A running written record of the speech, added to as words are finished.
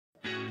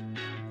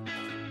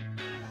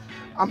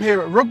I'm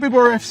here at Rugby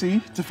Borough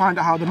FC to find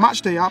out how the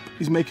Matchday app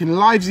is making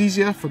lives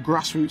easier for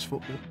grassroots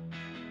football.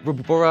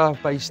 Rugby Borough,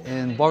 based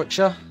in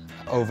Warwickshire,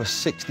 over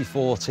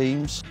 64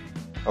 teams.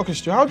 Okay,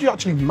 Stu, how do you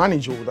actually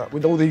manage all that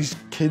with all these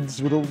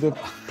kids, with all the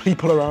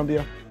people around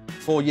here?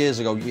 4 years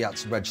ago, you had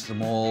to register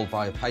them all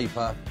via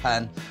paper,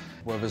 pen,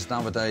 whereas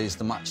nowadays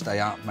the Matchday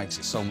app makes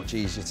it so much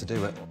easier to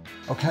do it.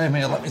 Okay,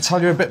 Emilie, let me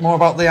tell you a bit more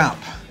about the app.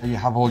 You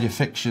have all your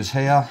fixtures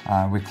here.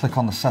 We click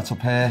on the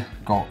setup here,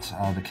 got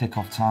the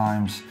kick-off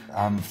times,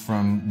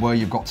 from where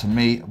you've got to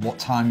meet, what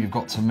time you've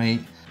got to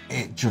meet.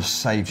 It just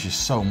saves you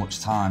so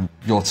much time.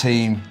 Your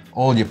team,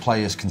 all your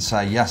players can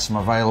say, yes, I'm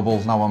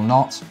available, no, I'm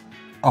not.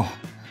 Oh,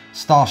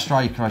 star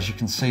striker, as you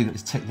can see, that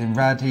is ticked in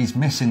red, he's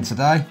missing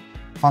today.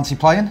 Fancy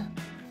playing?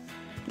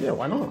 Yeah,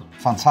 why not?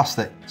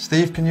 Fantastic.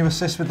 Steve, can you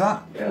assist with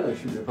that? Yeah, there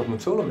shouldn't be a problem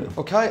at all, Emile.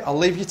 Okay, I'll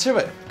leave you to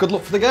it. Good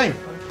luck for the game.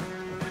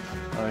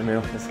 All right,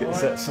 Emile, let's get the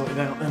set sorted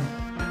out then.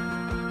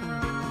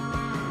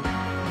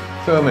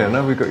 So, Emile,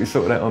 now we've got you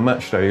sorted out on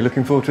Matchday, are you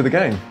looking forward to the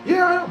game?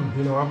 Yeah, I am.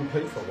 You know, I haven't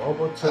played for a while,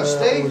 but...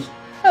 Steve?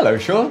 Hello,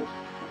 Sean.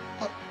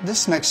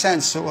 This makes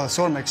sense, well,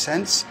 sort of makes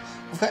sense.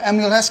 We've got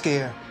Emilie Heskey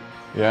here.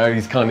 Yeah,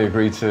 he's kindly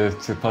agreed to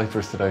play for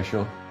us today,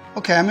 Sean.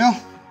 Okay, Emile,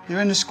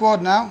 you're in the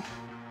squad now.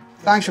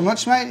 Thanks very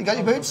much, mate. You got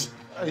your boots?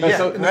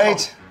 Yeah,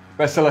 Great.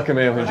 Best of luck,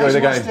 Emile. Enjoy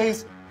the game.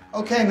 Steve.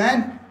 Okay,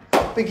 man.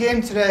 Big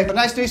game today. But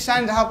nice new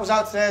signing to help us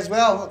out today as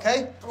well,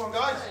 okay? Come on,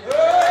 guys.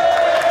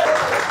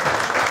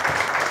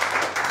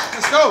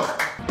 Let's go.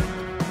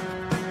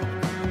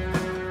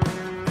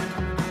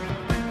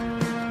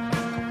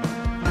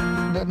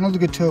 Another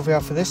good tool we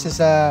have for this is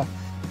they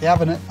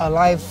have a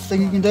live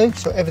thing you can do.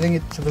 So everything,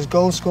 so there's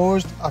goal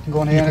scores, I can go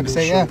on here and I can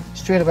say, yeah,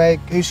 straight away,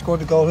 who scored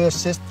the goal, who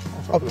assist,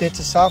 update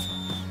to self.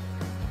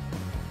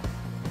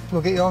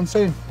 We'll get you on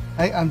soon.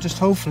 Right? And just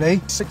hopefully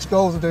 6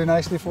 goals will do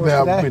nicely for us today.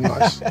 Yeah, that'd be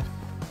nice.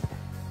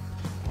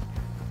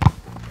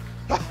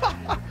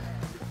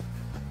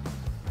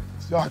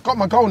 So I got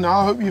my goal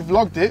now. I hope you've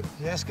logged it.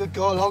 Yes, good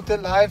goal. Logged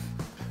it live.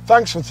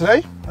 Thanks for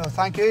today. Oh,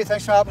 thank you.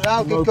 Thanks for helping us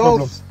out. No Good goal.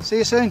 problem. See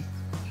you soon.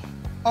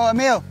 Oh,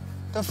 Emile,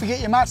 don't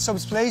forget your match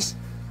subs, please.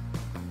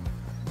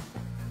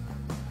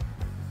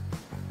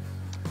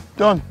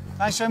 Done.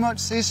 Thanks very much.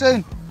 See you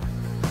soon.